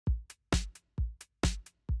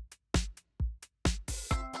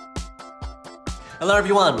Hello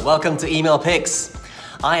everyone, welcome to Email Picks.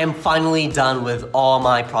 I am finally done with all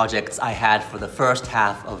my projects I had for the first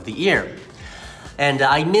half of the year. And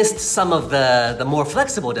I missed some of the more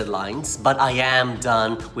flexible deadlines, but I am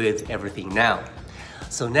done with everything now.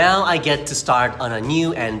 So now I get to start on a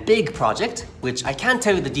new and big project, which I can't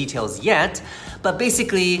tell you the details yet, but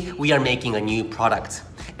basically we are making a new product.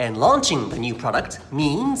 And launching the new product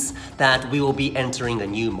means that we will be entering a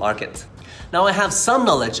new market. Now I have some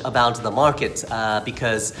knowledge about the market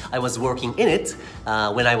because I was working in it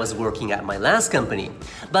when I was working at my last company,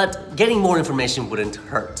 but getting more information wouldn't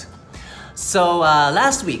hurt. So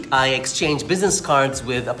last week I exchanged business cards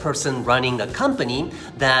with a person running a company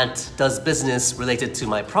that does business related to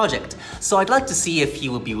my project. So I'd like to see if he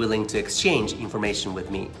would be willing to exchange information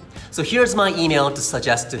with me. So here's my email to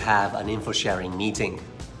suggest to have an info sharing meeting.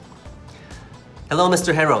 Hello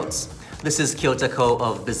Mr. Herolds. This is Kyota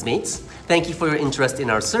of Bizmates. Thank you for your interest in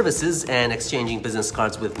our services and exchanging business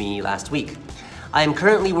cards with me last week. I am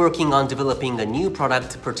currently working on developing a new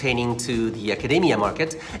product pertaining to the academia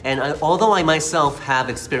market, and although I myself have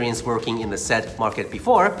experience working in the said market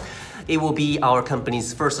before, it will be our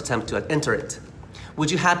company's first attempt to enter it. Would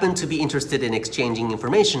you happen to be interested in exchanging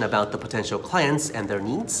information about the potential clients and their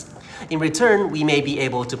needs? In return, we may be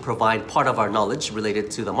able to provide part of our knowledge related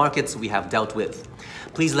to the markets we have dealt with.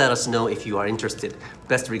 Please let us know if you are interested.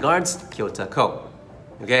 Best regards, Kyota.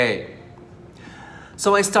 Okay.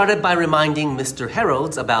 So I started by reminding Mr.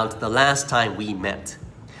 Herolds about the last time we met.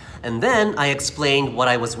 And then I explained what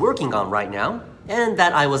I was working on right now and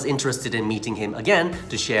that I was interested in meeting him again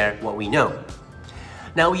to share what we know.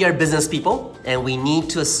 Now we are business people and we need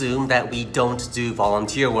to assume that we don't do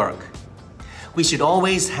volunteer work. We should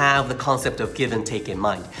always have the concept of give and take in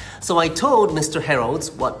mind. So I told Mr. Herolds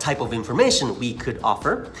what type of information we could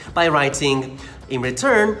offer by writing, in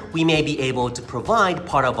return, we may be able to provide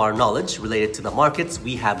part of our knowledge related to the markets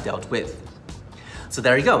we have dealt with. So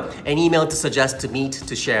there you go, an email to suggest to meet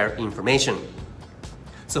to share information.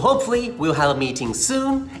 So hopefully we'll have a meeting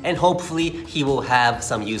soon and hopefully he will have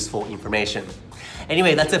some useful information.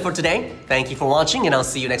 Anyway, that's it for today. Thank you for watching and I'll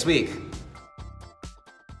see you next week.